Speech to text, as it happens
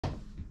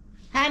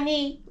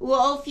Honey,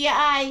 wolf your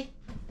eye.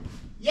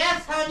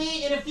 Yes,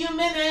 honey, in a few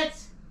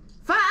minutes.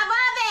 For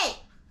Bobby!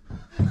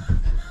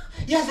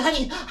 Yes,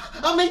 honey,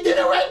 I'll make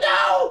dinner right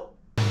now.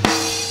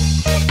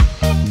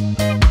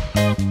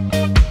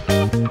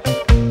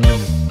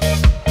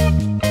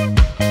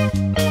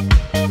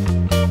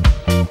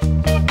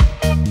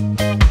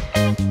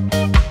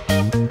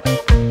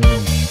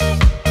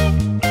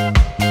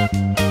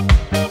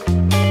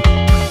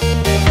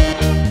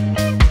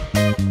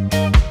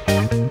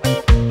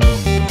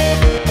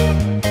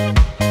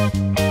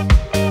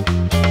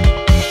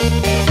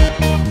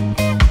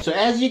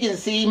 As you can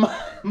see,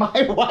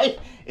 my wife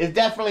is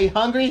definitely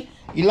hungry.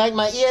 You like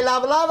my ear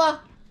lava lava?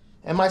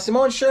 And my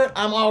Samoan shirt?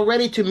 I'm all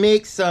ready to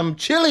make some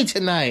chili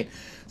tonight.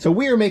 So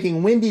we are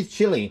making Wendy's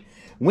chili.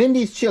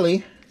 Wendy's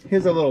chili,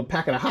 here's a little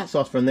packet of hot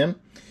sauce from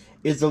them,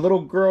 is the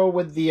little girl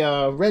with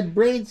the red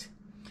braids.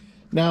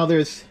 Now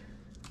there's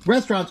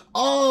restaurants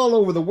all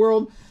over the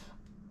world,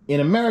 in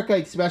America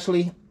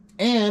especially,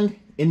 and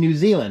in New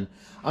Zealand.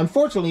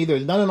 Unfortunately,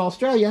 there's none in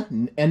Australia,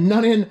 and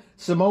none in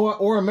Samoa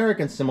or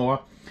American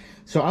Samoa.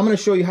 So I'm going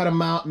to show you how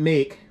to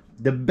make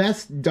the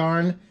best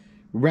darn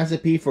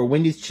recipe for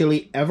Wendy's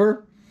chili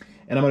ever.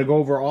 And I'm going to go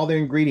over all the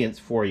ingredients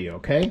for you,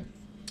 okay?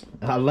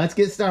 Let's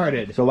get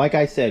started. So like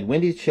I said,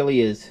 Wendy's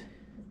chili is,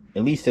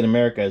 at least in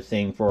America, is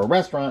saying for a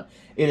restaurant,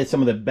 it is some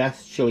of the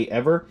best chili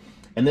ever.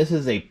 And this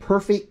is a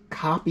perfect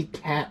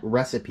copycat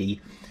recipe.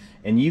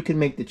 And you can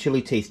make the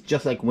chili taste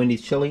just like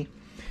Wendy's chili.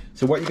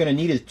 So what you're going to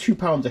need is 2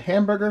 pounds of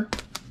hamburger.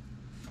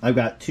 I've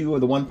got 2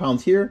 of the 1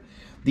 pounds here.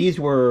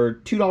 These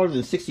were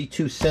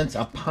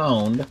 $2.62 a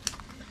pound.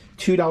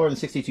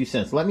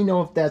 $2.62. Let me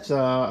know if that's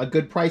a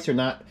good price or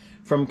not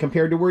from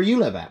compared to where you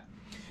live at.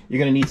 You're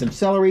going to need some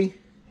celery.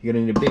 You're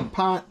going to need a big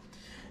pot.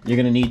 You're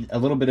going to need a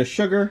little bit of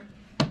sugar.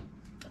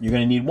 You're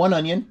going to need 1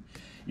 onion.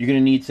 You're going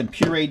to need some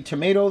pureed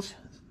tomatoes,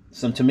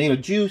 some tomato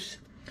juice,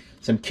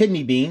 some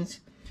kidney beans,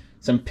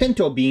 some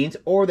pinto beans,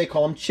 or they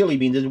call them chili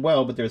beans as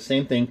well, but they're the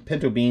same thing,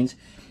 pinto beans.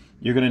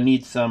 You're going to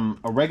need some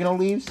oregano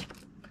leaves,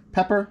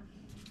 pepper,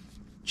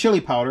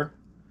 chili powder,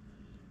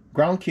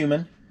 ground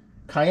cumin,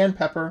 cayenne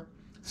pepper,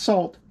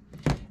 salt,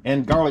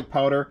 and garlic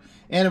powder,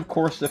 and of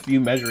course a few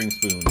measuring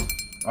spoons.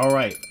 All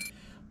right,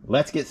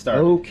 let's get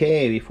started.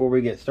 Okay, before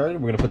we get started,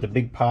 we're going to put the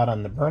big pot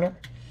on the burner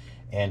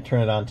and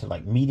turn it on to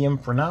like medium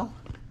for now.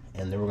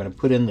 And then we're going to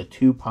put in the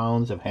 2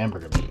 pounds of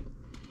hamburger meat.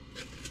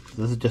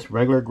 So this is just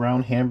regular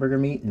ground hamburger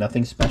meat,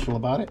 nothing special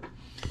about it.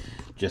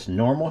 Just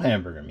normal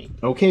hamburger meat.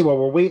 Okay, while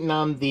we're waiting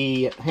on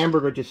the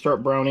hamburger to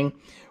start browning,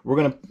 we're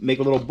going to make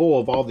a little bowl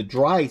of all the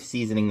dry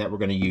seasoning that we're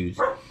going to use.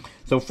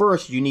 So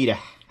first, you need a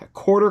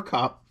 1/4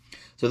 cup.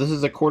 So this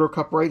is a 1/4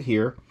 cup right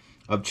here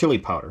of chili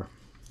powder.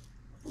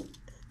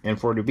 And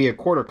for it to be a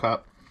 1/4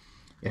 cup,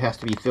 it has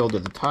to be filled to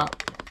the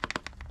top.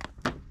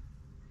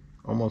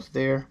 Almost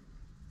there.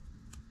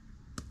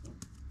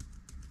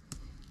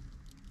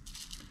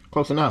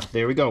 Close enough.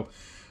 There we go.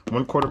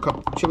 1/4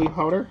 cup of chili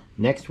powder.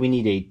 Next, we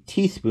need a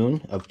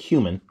teaspoon of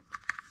cumin.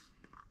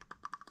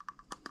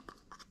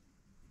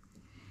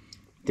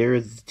 There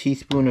is a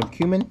teaspoon of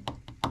cumin.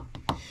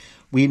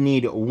 We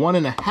need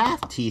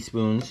 1.5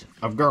 teaspoons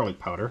of garlic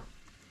powder.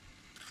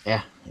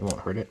 Yeah, it won't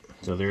hurt it.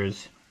 So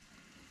there's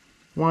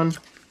 1,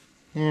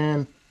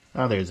 and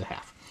there's a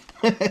half.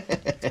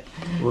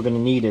 We're going to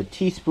need a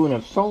teaspoon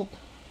of salt.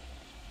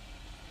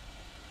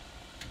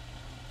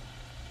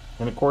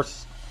 And of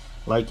course,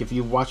 like if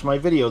you watch my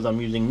videos, I'm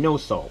using no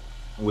salt,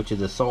 which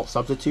is a salt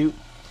substitute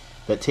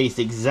that tastes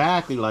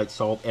exactly like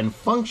salt and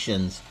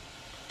functions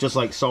just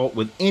like salt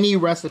with any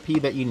recipe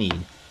that you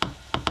need.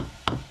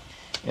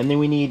 And then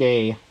we need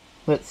a,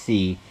 let's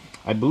see,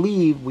 I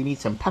believe we need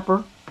some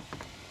pepper.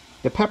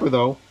 The pepper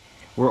though,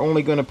 we're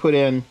only going to put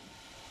in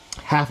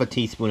 1/2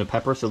 teaspoon of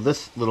pepper, so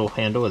this little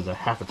handle is a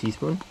 1/2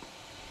 teaspoon.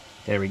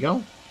 There we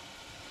go.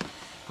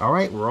 All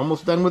right, we're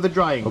almost done with the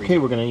dry ingredients. Okay,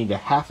 we're going to need a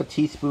 1/2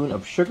 teaspoon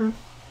of sugar.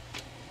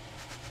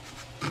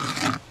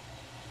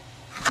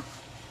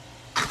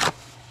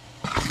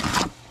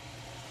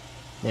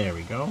 There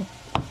we go.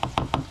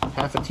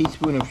 1/2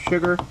 teaspoon of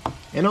sugar,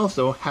 and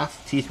also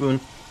 1/2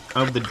 teaspoon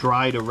of the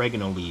dried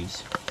oregano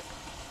leaves.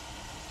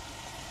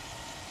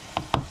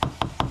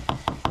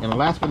 And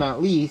last but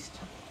not least,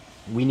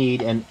 we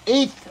need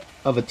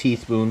 1/8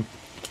 teaspoon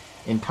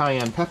in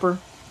cayenne pepper,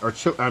 or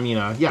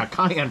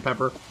cayenne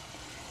pepper.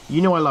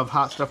 You know I love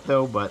hot stuff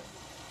though, but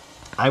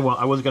I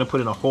was gonna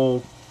put in a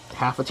whole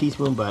 1/2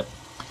 teaspoon, but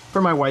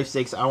for my wife's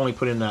sakes, I only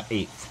put in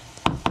 1/8.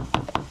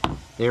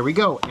 There we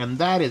go, and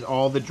that is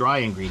all the dry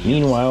ingredients.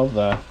 Meanwhile,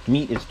 the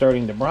meat is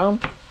starting to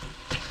brown.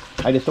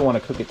 I just don't want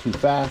to cook it too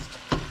fast,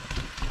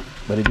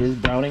 but it is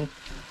browning.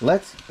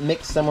 Let's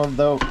mix some of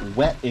the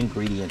wet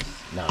ingredients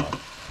now.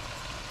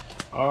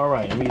 All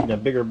right, I'm using a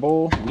bigger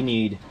bowl. We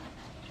need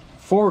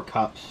 4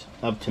 cups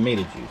of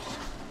tomato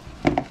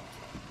juice,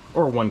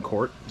 or 1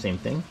 quart, same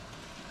thing.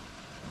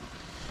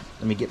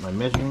 Let me get my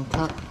measuring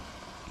cup.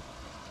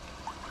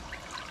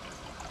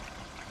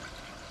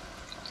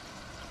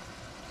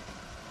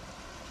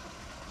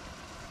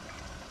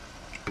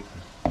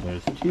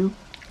 There's 2.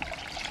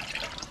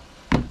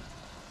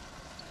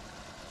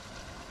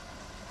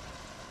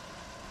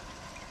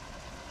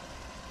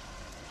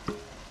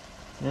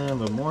 And a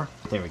little more.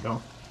 There we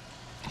go.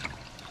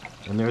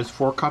 And there's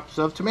 4 cups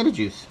of tomato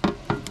juice.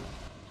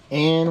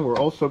 And we're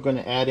also going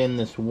to add in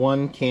this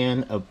 1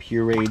 can of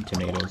pureed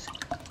tomatoes.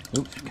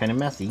 Oops, kind of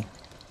messy.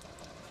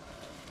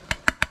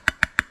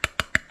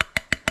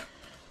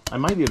 I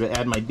might be able to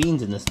add my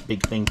beans in this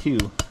big thing too.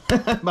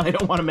 But I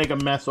don't want to make a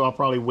mess, so I'll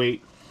probably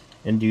wait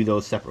and do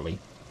those separately.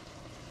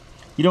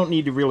 You don't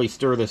need to really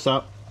stir this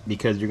up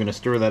because you're going to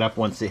stir that up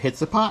once it hits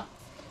the pot.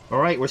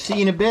 Alright, we'll see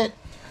you in a bit.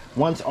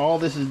 Once all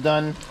this is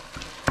done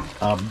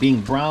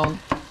being brown,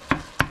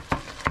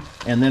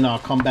 and then I'll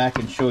come back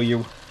and show you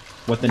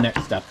what the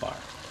next steps are.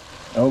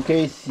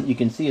 Okay, so you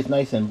can see it's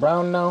nice and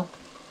brown now.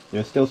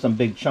 There's still some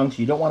big chunks.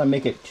 You don't want to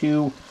make it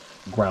too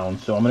ground,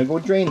 so I'm going to go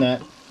drain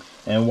that.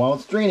 And while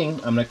it's draining,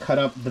 I'm going to cut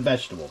up the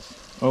vegetables.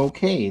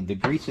 Okay, the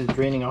grease is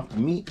draining off the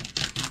meat.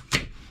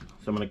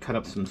 So I'm going to cut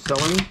up some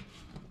celery.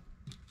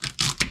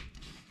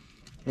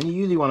 And you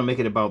usually want to make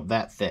it about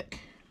that thick.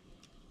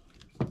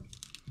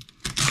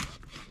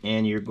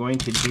 And you're going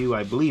to do,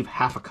 I believe,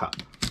 half a cup.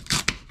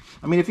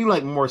 I mean, if you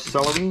like more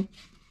celery,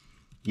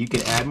 you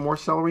can add more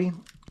celery.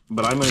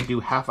 But I'm going to do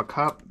half a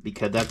cup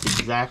because that's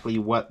exactly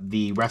what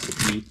the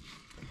recipe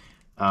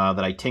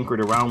that I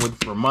tinkered around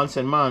with for months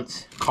and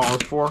months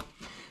calls for,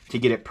 to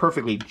get it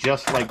perfectly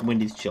just like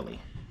Wendy's chili.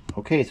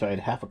 Okay, so I had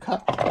half a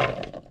cup.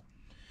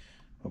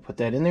 I'll put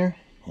that in there.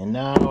 And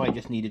now I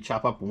just need to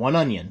chop up 1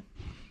 onion.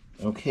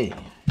 Okay,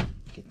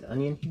 get the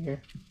onion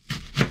here.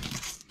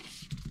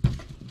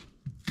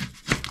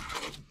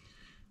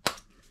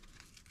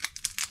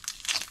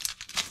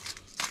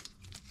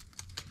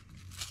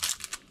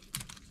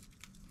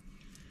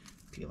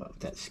 Peel out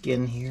that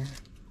skin here.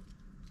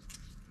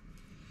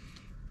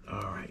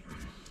 Alright.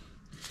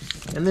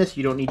 And this,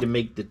 you don't need to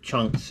make the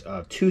chunks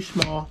too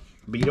small,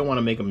 but you don't want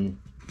to make them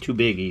too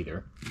big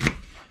either.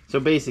 So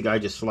basically, I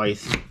just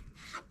slice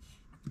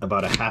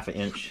about a ½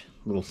 inch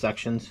little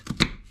sections.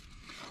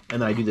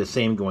 And then I do the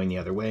same going the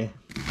other way.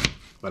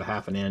 About a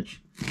 ½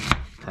 inch,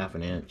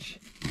 ½ inch,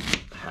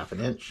 ½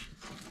 inch.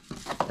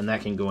 And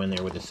that can go in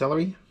there with the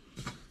celery.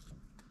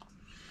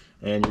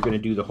 And you're going to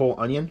do the whole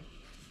onion.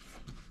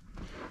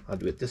 I'll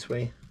do it this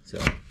way. So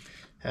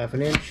 ½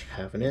 inch,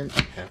 ½ inch,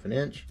 ½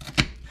 inch,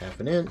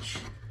 ½ inch,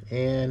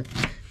 and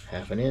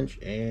 ½ inch,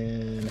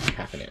 and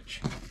 ½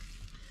 inch.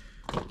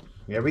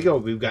 There we go.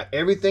 We've got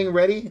everything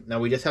ready. Now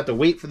we just have to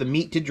wait for the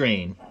meat to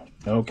drain.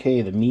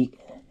 Okay, the meat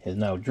is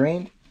now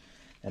drained.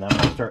 And I'm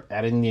going to start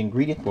adding the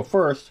ingredients. Well,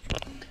 first,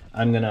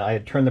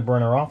 I turn the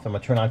burner off. I'm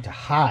going to turn it on to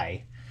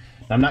high.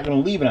 Now, I'm not going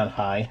to leave it on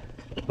high,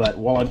 but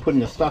while I'm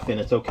putting the stuff in,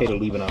 it's okay to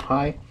leave it on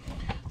high.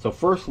 So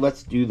first,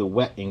 let's do the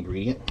wet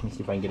ingredient. Let me see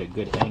if I can get a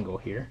good angle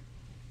here.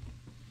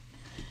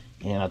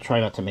 And I'll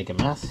try not to make a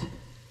mess.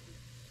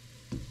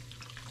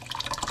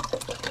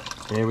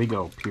 There we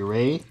go.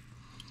 Puree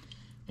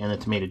and the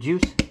tomato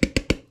juice.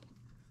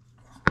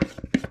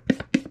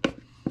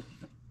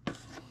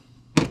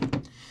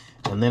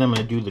 And then I'm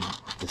going to do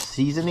the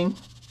seasoning.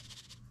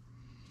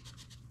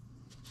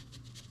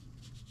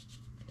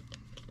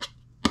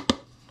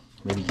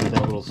 Maybe give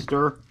that a little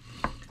stir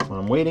while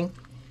I'm waiting.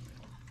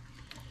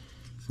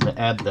 I'm going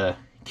to add the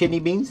kidney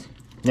beans.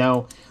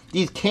 Now,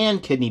 these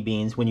canned kidney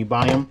beans, when you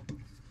buy them,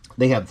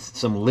 they have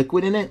some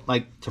liquid in it,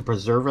 like to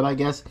preserve it, I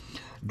guess.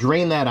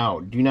 Drain that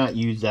out. Do not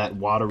use that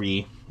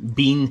watery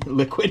bean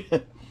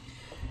liquid.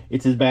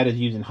 It's as bad as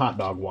using hot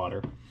dog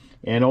water.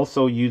 And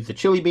also use the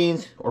chili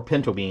beans or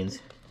pinto beans.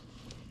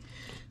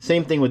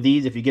 Same thing with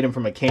these. If you get them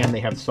from a can, they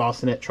have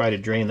sauce in it. Try to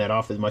drain that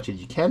off as much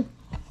as you can.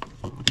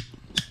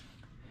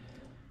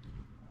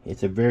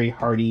 It's a very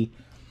hearty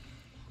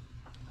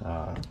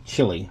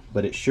chili,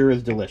 but it sure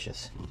is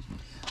delicious.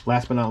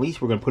 Last but not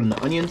least, we're going to put in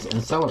the onions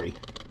and celery.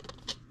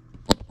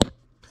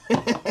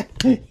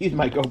 Use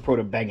my GoPro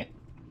to bang it.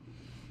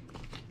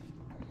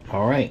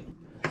 Alright,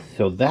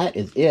 so that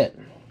is it.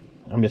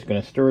 I'm just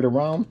going to stir it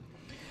around.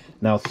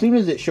 Now, as soon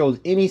as it shows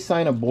any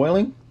sign of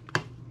boiling,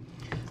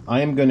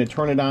 I am going to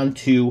turn it on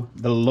to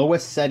the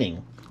lowest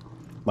setting,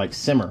 like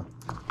simmer.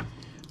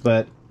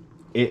 But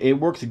it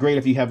works great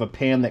if you have a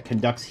pan that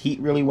conducts heat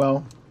really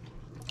well,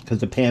 because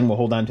the pan will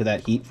hold on to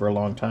that heat for a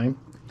long time.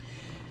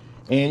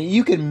 And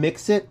you can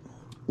mix it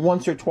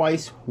once or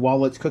twice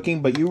while it's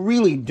cooking, but you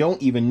really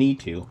don't even need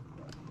to.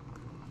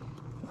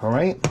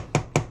 Alright,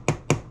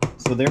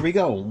 so there we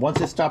go.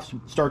 Once it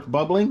starts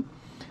bubbling,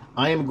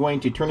 I am going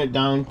to turn it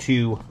down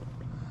to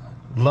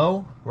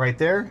low right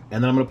there,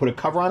 and then I'm going to put a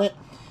cover on it,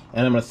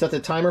 and I'm going to set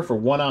the timer for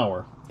 1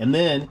 hour. And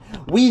then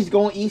we's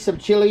going to eat some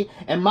chili,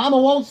 and Mama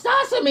won't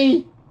sauce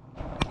me.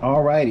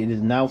 Alright, it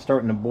is now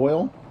starting to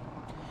boil.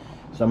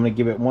 So I'm going to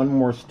give it one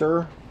more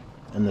stir.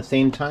 And at the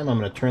same time, I'm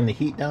going to turn the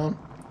heat down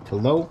to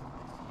low.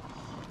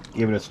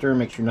 Give it a stir,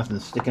 make sure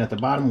nothing's sticking at the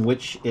bottom,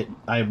 which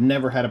I have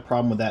never had a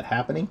problem with that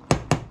happening.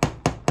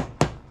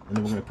 And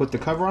then we're going to put the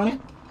cover on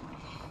it.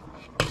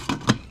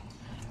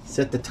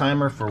 Set the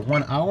timer for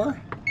 1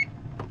 hour.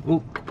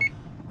 Ooh,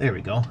 there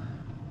we go.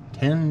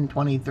 10,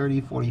 20,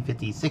 30, 40,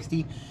 50,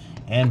 60,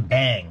 and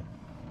bang.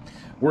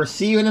 We'll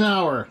see you in an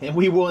hour, and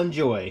we will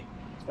enjoy.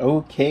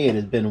 Okay, it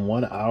has been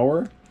 1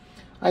 hour.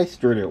 I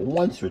stirred it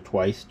once or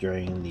twice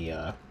during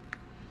the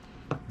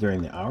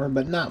hour,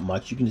 but not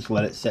much. You can just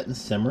let it set and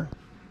simmer.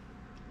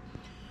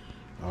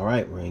 All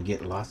right, we're gonna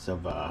get lots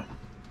of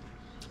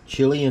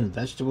chili and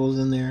vegetables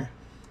in there,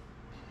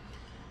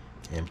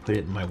 and put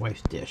it in my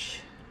wife's dish,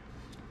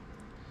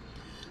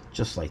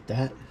 just like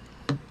that.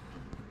 And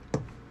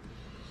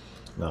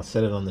I'll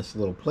set it on this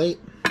little plate.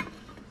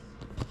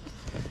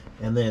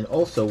 And then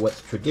also,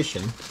 what's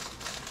tradition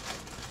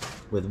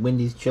with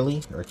Wendy's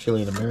chili, or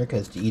chili in America,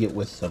 is to eat it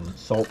with some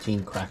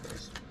saltine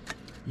crackers.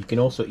 You can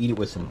also eat it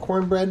with some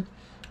cornbread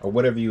or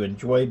whatever you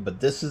enjoy, but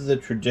this is the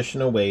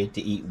traditional way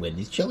to eat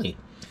Wendy's chili.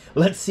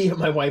 Let's see if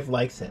my wife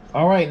likes it.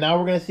 All right, now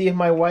we're gonna see if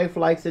my wife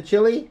likes the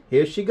chili.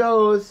 Here she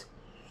goes.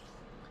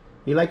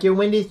 You like your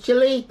Wendy's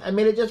chili? I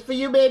made it just for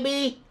you,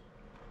 baby.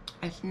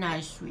 It's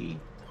nice, sweetie.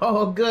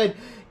 Oh, good.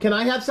 Can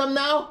I have some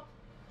now?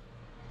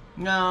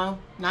 No,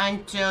 not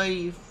until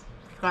you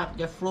scrub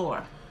the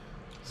floor.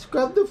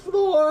 Scrub the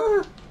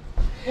floor.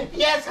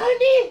 Yes,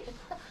 honey.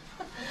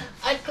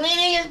 I'm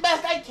cleaning as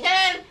best I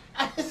can.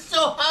 I'm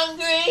so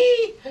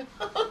hungry.